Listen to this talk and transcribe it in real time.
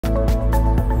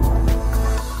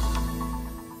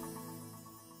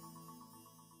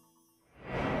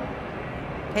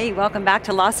Hey, welcome back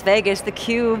to Las Vegas.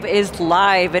 theCUBE is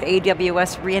live at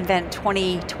AWS reInvent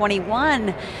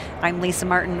 2021. I'm Lisa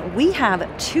Martin. We have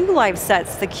two live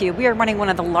sets, theCUBE. We are running one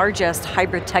of the largest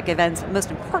hybrid tech events,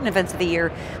 most important events of the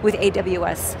year with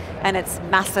AWS and its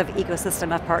massive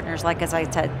ecosystem of partners. Like as I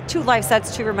said, two live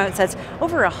sets, two remote sets,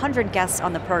 over 100 guests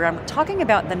on the program, talking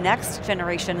about the next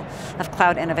generation of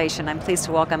cloud innovation. I'm pleased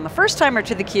to welcome a first timer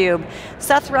to theCUBE.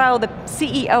 Seth Rao, the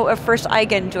CEO of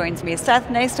FirstEigen, joins me. Seth,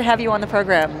 nice to have you on the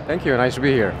program. Thank you, nice to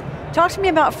be here. Talk to me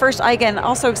about FirstEigen,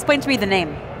 also explain to me the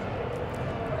name.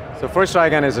 So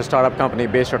FirstEigen is a startup company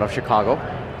based out of Chicago.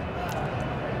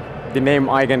 The name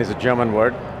Eigen is a German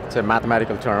word, it's a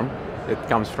mathematical term. It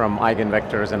comes from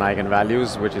eigenvectors and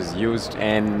eigenvalues, which is used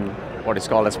in what is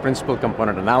called as principal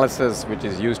component analysis, which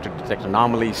is used to detect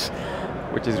anomalies,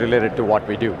 which is related to what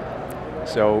we do.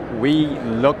 So we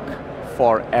look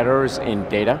for errors in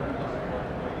data,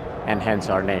 and hence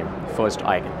our name,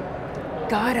 FirstEigen.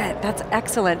 Got it, that's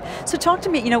excellent. So talk to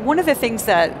me, one of the things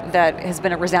that has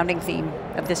been a resounding theme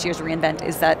of this year's reInvent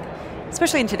is that,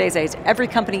 especially in today's age, every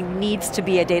company needs to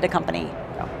be a data company.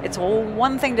 Yeah. It's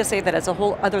one thing to say that, it's a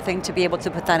whole other thing to be able to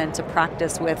put that into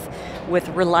practice with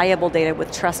reliable data,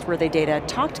 with trustworthy data.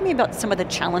 Talk to me about some of the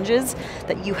challenges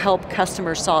that you help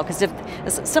customers solve, because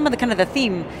if some of the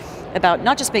theme about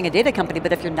not just being a data company,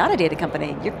 but if you're not a data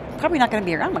company, you're probably not going to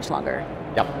be around much longer.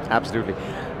 Yeah, absolutely.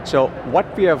 So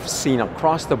what we have seen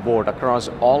across the board, across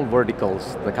all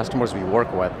verticals, the customers we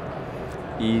work with,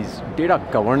 is data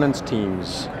governance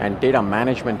teams and data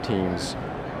management teams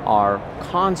are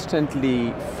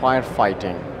constantly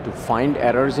firefighting to find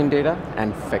errors in data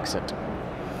and fix it.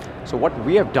 So what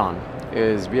we have done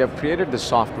is we have created the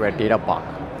software data bug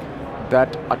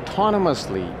that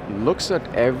autonomously looks at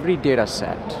every data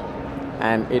set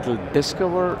and it'll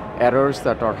discover errors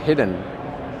that are hidden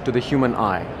to the human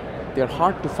eye. They're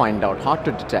hard to find out, hard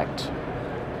to detect.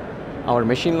 Our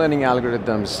machine learning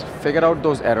algorithms figure out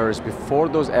those errors before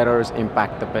those errors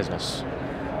impact the business.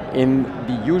 In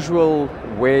the usual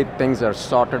way things are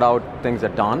sorted out, things are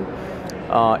done,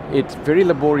 it's very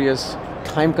laborious,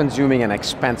 time-consuming, and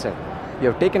expensive. We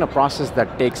have taken a process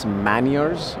that takes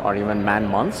man-years or even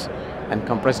man-months and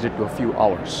compressed it to a few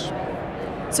hours.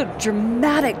 So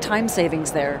dramatic time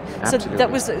savings there.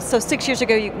 Absolutely. So 6 years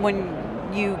ago when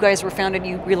you guys were founded,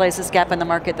 you realized this gap in the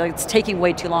market, that it's taking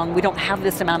way too long, we don't have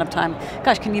this amount of time.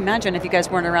 Gosh, can you imagine if you guys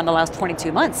weren't around the last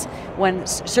 22 months, when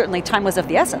certainly time was of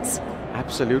the essence?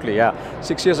 Absolutely, yeah.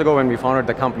 6 years ago when we founded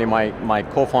the company, my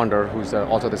co-founder, who's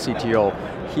also the CTO,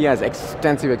 he has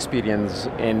extensive experience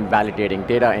in validating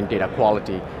data and data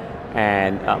quality.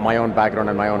 And my own background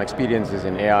and my own experience is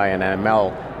in AI and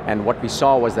ML, and what we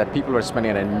saw was that people were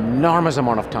spending an enormous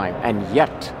amount of time, and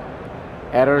yet,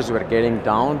 errors were getting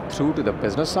down through to the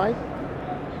business side,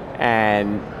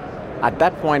 and at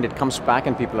that point it comes back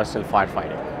and people are still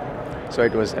firefighting. So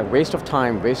it was a waste of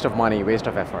time, waste of money, waste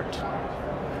of effort.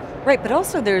 Right, but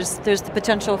also there's the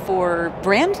potential for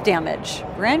brand damage,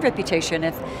 brand reputation.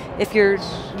 If you're,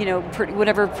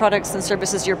 whatever products and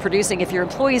services you're producing, if your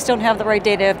employees don't have the right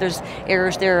data, if there's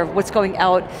errors there, what's going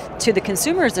out to the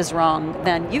consumers is wrong,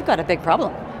 then you've got a big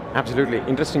problem. Absolutely,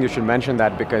 interesting you should mention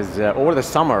that, because over the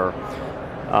summer,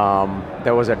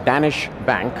 there was a Danish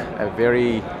bank, a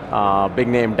very big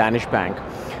name Danish bank,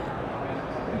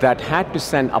 that had to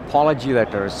send apology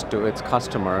letters to its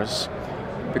customers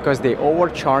because they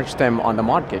overcharged them on the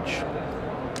mortgage,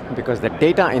 because the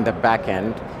data in the back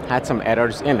end had some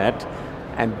errors in it,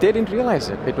 and they didn't realize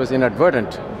it. It was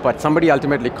inadvertent, but somebody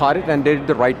ultimately caught it and did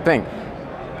the right thing.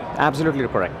 Absolutely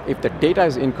correct. If the data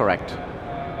is incorrect,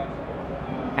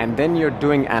 and then you're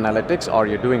doing analytics, or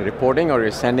you're doing reporting, or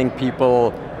you're sending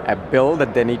people a bill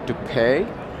that they need to pay,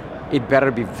 it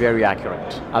better be very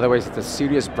accurate. Otherwise it's a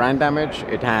serious brand damage,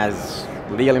 it has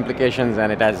legal implications,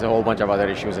 and it has a whole bunch of other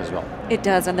issues as well. It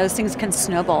does, and those things can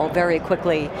snowball very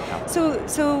quickly. Yeah.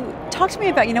 So talk to me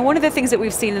about, one of the things that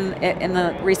we've seen in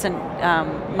the recent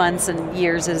months and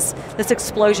years is this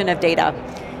explosion of data.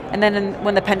 And then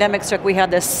when the pandemic struck, we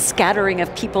had this scattering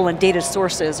of people and data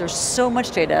sources. There's so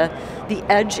much data. The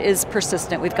edge is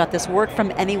persistent. We've got this work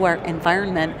from anywhere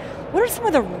environment. What are some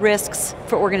of the risks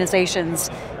for organizations?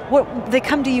 They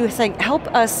come to you saying, help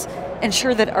us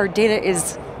ensure that our data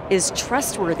is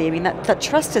trustworthy. I mean, that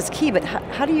trust is key, but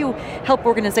how do you help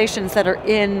organizations that are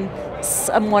in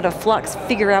somewhat of flux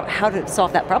figure out how to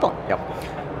solve that problem? Yep.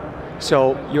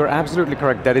 So you're absolutely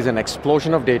correct. There is an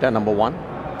explosion of data, number one.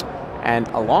 And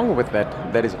along with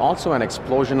that, there is also an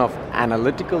explosion of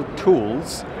analytical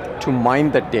tools to mine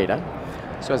that data.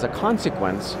 So as a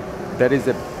consequence, there is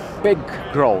a big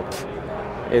growth.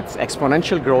 It's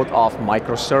exponential growth of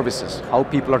microservices, how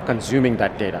people are consuming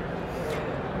that data.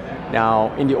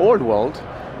 Now, in the old world,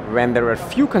 when there were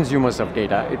few consumers of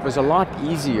data, it was a lot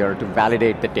easier to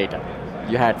validate the data.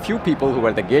 You had few people who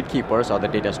were the gatekeepers or the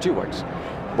data stewards.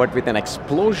 But with an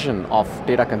explosion of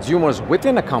data consumers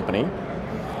within a company,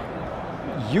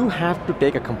 you have to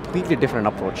take a completely different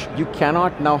approach. You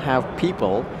cannot now have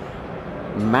people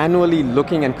manually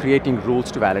looking and creating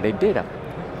rules to validate data.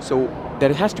 So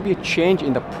there has to be a change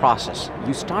in the process.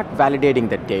 You start validating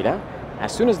the data.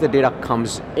 As soon as the data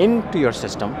comes into your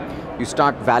system, you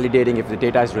start validating if the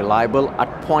data is reliable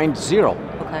at point 0.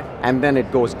 Okay. And then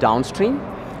it goes downstream,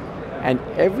 and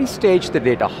every stage the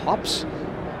data hops,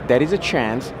 there is a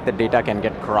chance the data can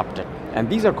get corrupted. And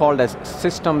these are called as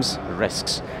systems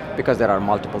risks, because there are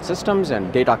multiple systems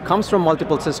and data comes from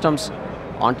multiple systems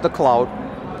onto the cloud,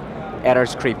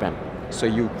 errors creep in. So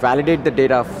you validate the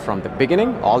data from the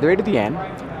beginning all the way to the end,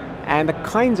 and the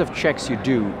kinds of checks you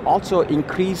do also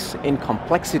increase in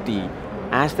complexity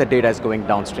as the data is going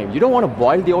downstream. You don't want to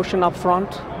boil the ocean up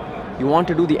front. You want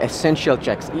to do the essential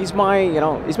checks. Is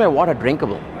my water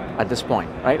drinkable at this point,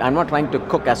 right? I'm not trying to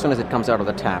cook as soon as it comes out of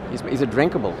the tap. Is it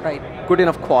drinkable? Right. Good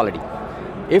enough quality.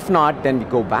 If not, then we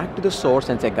go back to the source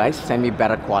and say, guys, send me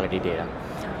better quality data.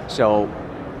 So,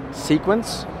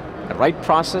 sequence, the right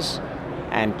process,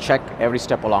 and check every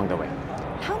step along the way.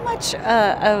 How much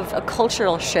of a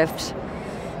cultural shift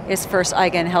is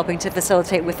FirstEigen helping to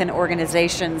facilitate within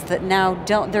organizations that now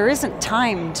there isn't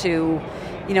time to,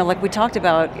 like we talked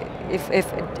about,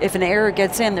 if an error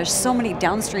gets in, there's so many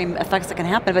downstream effects that can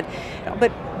happen,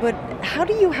 but how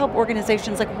do you help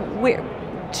organizations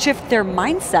shift their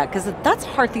mindset? Because that's a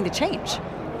hard thing to change.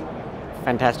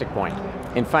 Fantastic point.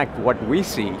 In fact, what we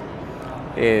see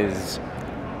is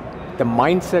the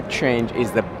mindset change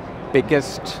is the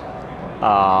biggest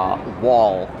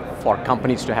wall for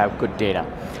companies to have good data.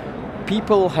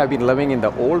 People have been living in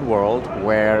the old world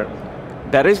where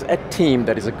there is a team,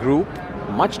 there is a group,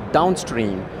 much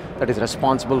downstream, that is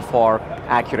responsible for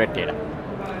accurate data.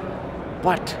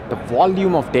 But the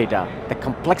volume of data, the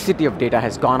complexity of data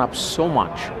has gone up so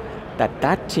much that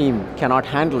that team cannot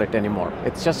handle it anymore.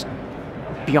 It's just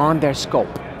beyond their scope.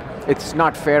 It's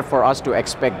not fair for us to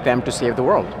expect them to save the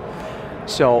world.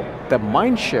 So the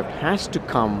mind shift has to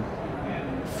come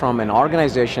from an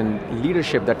organization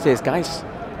leadership that says, guys,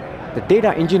 the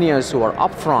data engineers who are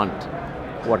up front,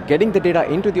 who are getting the data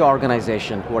into the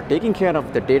organization, who are taking care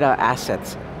of the data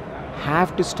assets,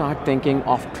 have to start thinking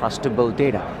of trustable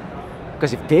data.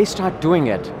 Because if they start doing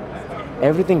it,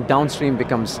 everything downstream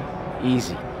becomes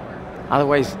easy.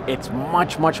 Otherwise, it's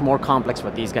much, much more complex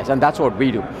for these guys, and that's what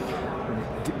we do.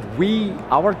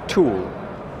 Our tool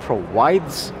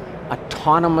provides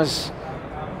autonomous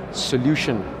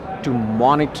solution to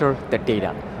monitor the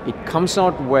data. It comes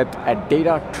out with a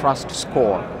data trust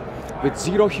score. With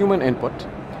zero human input,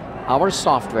 our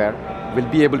software will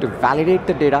be able to validate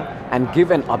the data and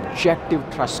give an objective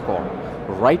trust score.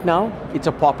 Right now, it's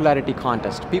a popularity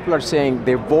contest. People are saying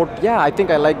they vote, yeah, I think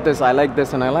I like this,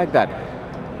 and I like that.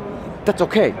 That's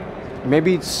okay.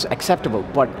 Maybe it's acceptable,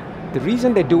 but the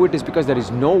reason they do it is because there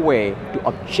is no way to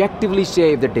objectively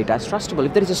say if the data is trustable.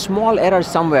 If there is a small error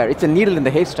somewhere, it's a needle in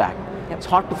the haystack. Yep. It's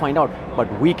hard to find out, but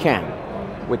we can.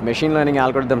 With machine learning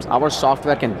algorithms, our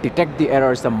software can detect the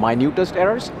errors, the minutest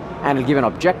errors, and it'll give an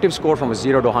objective score from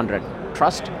 0 to 100.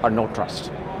 Trust or no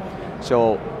trust.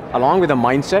 So, along with the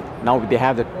mindset, now they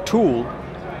have the tool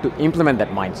to implement that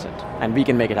mindset, and we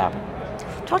can make it happen.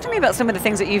 Talk to me about some of the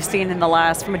things that you've seen in the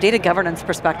last, from a data governance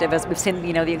perspective, as we've seen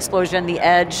the explosion, the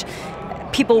edge,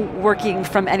 people working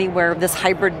from anywhere, this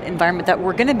hybrid environment that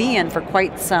we're going to be in for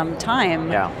quite some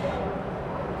time. Yeah.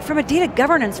 From a data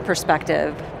governance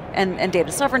perspective, and data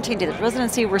sovereignty, data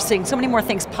residency, we're seeing so many more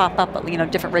things pop up,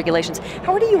 different regulations.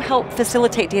 How do you help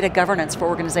facilitate data governance for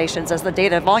organizations as the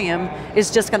data volume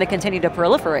is just going to continue to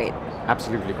proliferate?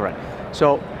 Absolutely correct.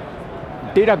 So,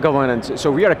 data governance,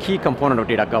 so we are a key component of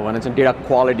data governance, and data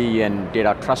quality and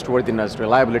data trustworthiness,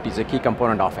 reliability is a key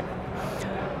component of it.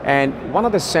 And one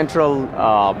of the central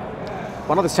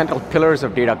pillars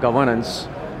of data governance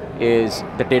is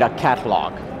the data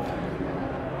catalog.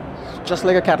 Just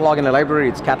like a catalog in a library,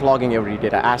 it's cataloging every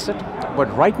data asset. But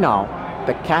right now,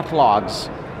 the catalogs,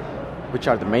 which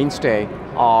are the mainstay,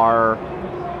 are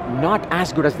not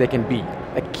as good as they can be.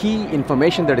 The key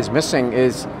information that is missing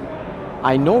is,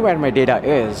 I know where my data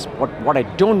is, but what I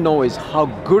don't know is how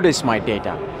good is my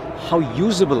data? How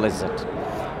usable is it?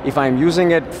 If I'm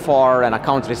using it for an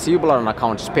accounts receivable or an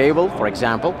accounts payable, for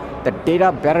example, the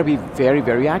data better be very,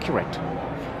 very accurate.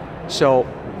 So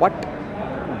what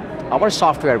our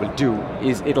software will do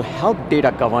is it'll help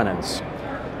data governance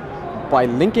by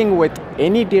linking with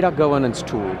any data governance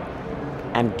tool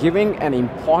and giving an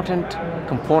important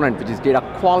component, which is data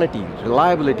quality,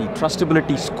 reliability,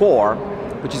 trustability score,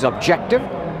 which is objective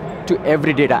to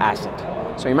every data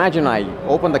asset. So imagine I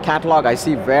open the catalog, I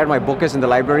see where my book is in the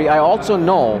library. I also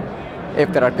know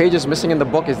if there are pages missing in the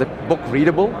book, is the book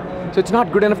readable? So it's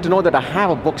not good enough to know that I have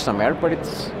a book somewhere, but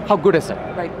it's, how good is it?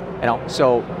 Right.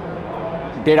 So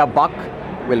data buck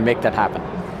will make that happen.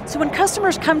 So when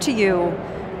customers come to you,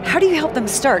 how do you help them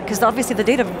start? Because obviously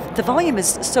the volume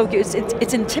is so good,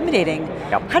 it's intimidating.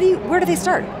 Yep. Where do they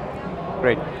start?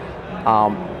 Great.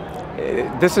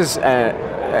 This is,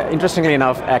 interestingly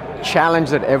enough, a challenge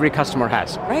that every customer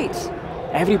has. Right.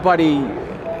 Everybody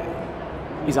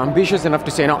is ambitious enough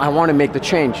to say, no, I want to make the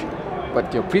change.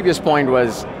 But your previous point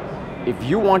was, if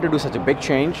you want to do such a big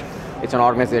change, it's an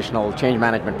organizational change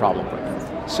management problem.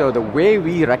 So the way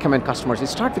we recommend customers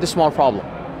is start with a small problem.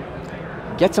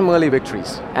 Get some early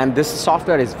victories, and this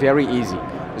software is very easy.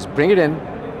 Just bring it in,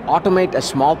 automate a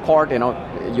small part,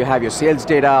 you have your sales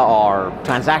data or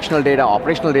transactional data,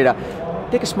 operational data,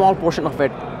 take a small portion of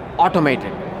it, automate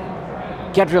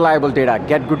it, get reliable data,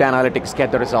 get good analytics,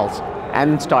 get the results,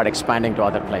 and start expanding to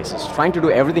other places. Trying to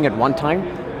do everything at one time,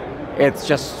 it's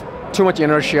just too much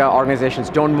inertia,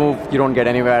 organizations don't move, you don't get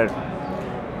anywhere,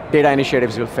 data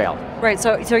initiatives will fail. Right,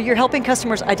 so you're helping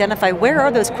customers identify where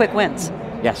are those quick wins?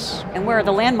 Yes. And where are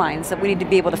the landmines that we need to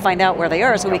be able to find out where they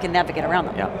are so we can navigate around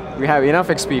them? Yeah, we have enough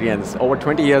experience, over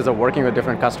 20 years of working with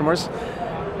different customers,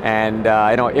 and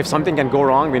if something can go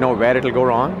wrong, we know where it'll go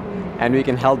wrong, and we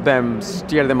can help them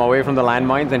steer them away from the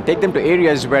landmines and take them to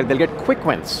areas where they'll get quick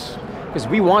wins, because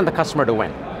we want the customer to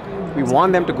win. We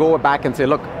want them to go back and say,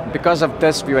 look, because of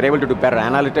this, we were able to do better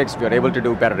analytics, we were able to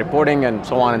do better reporting, and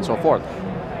so on and so forth.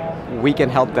 We can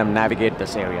help them navigate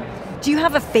this area. Do you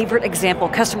have a favorite example,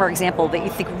 customer example, that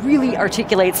you think really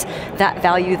articulates that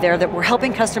value there, that we're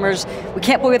helping customers, we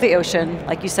can't boil the ocean,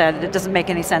 like you said, it doesn't make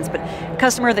any sense, but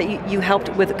customer that you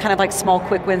helped with kind of like small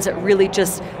quick wins that really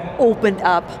just opened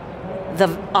up the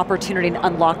opportunity and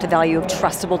unlocked the value of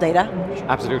trustable data?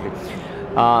 Absolutely.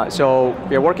 So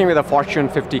we're working with a Fortune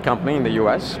 50 company in the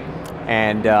US,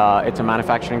 and it's a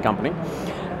manufacturing company.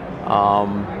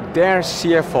 Their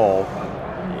CFO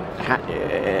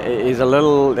is a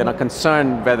little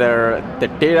concerned whether the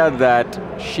data that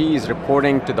she is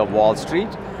reporting to the Wall Street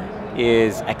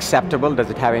is acceptable, does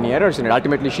it have any errors in it?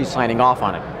 Ultimately, she's signing off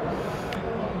on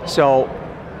it. So,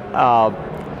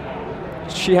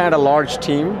 she had a large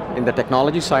team in the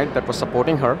technology side that was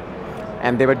supporting her,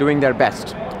 and they were doing their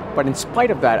best. But in spite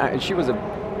of that, she's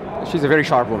a very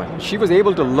sharp woman. She was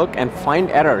able to look and find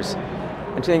errors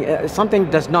and saying, something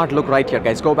does not look right here,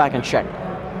 guys, go back and check.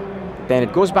 Then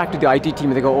it goes back to the IT team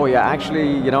and they go, oh yeah,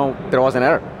 actually, there was an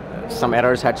error. Some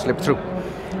errors had slipped through.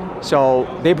 So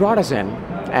they brought us in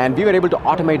and we were able to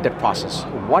automate that process.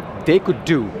 What they could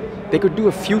do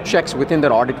a few checks within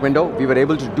their audit window. We were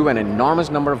able to do an enormous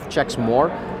number of checks more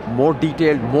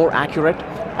detailed, more accurate,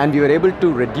 and we were able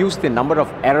to reduce the number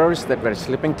of errors that were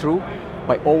slipping through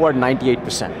by over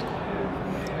 98%.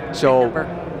 So,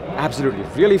 absolutely,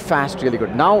 really fast, really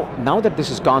good. Now that this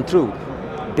has gone through,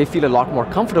 they feel a lot more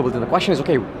comfortable. Then the question is,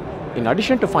 okay, in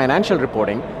addition to financial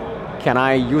reporting, can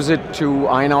I use it to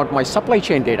iron out my supply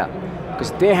chain data?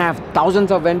 Because they have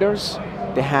thousands of vendors,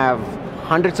 they have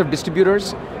hundreds of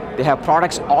distributors, they have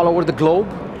products all over the globe.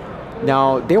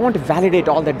 Now, they want to validate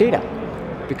all that data.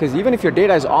 Because even if your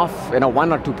data is off 1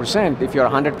 or 2%, if you're a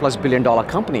 $100+ billion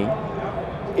company,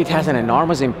 it has an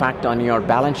enormous impact on your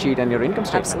balance sheet and your income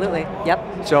statement. Absolutely, yep.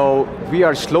 So we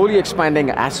are slowly expanding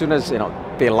as soon as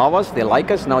they love us, they like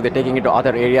us, now they're taking it to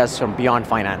other areas from beyond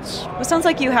finance. Well, it sounds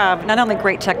like you have not only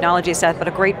great technology, Seth, but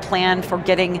a great plan for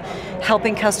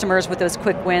helping customers with those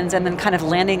quick wins and then kind of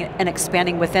landing and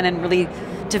expanding within and really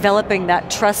developing that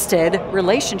trusted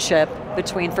relationship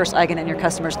between FirstEigen and your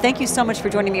customers. Thank you so much for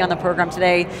joining me on the program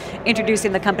today,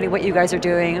 introducing the company, what you guys are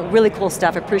doing, really cool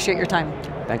stuff, appreciate your time.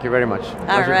 Thank you very much.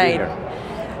 All right.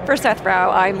 For Seth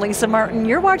Rao, I'm Lisa Martin.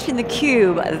 You're watching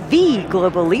theCUBE, the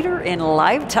global leader in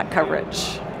live tech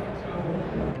coverage.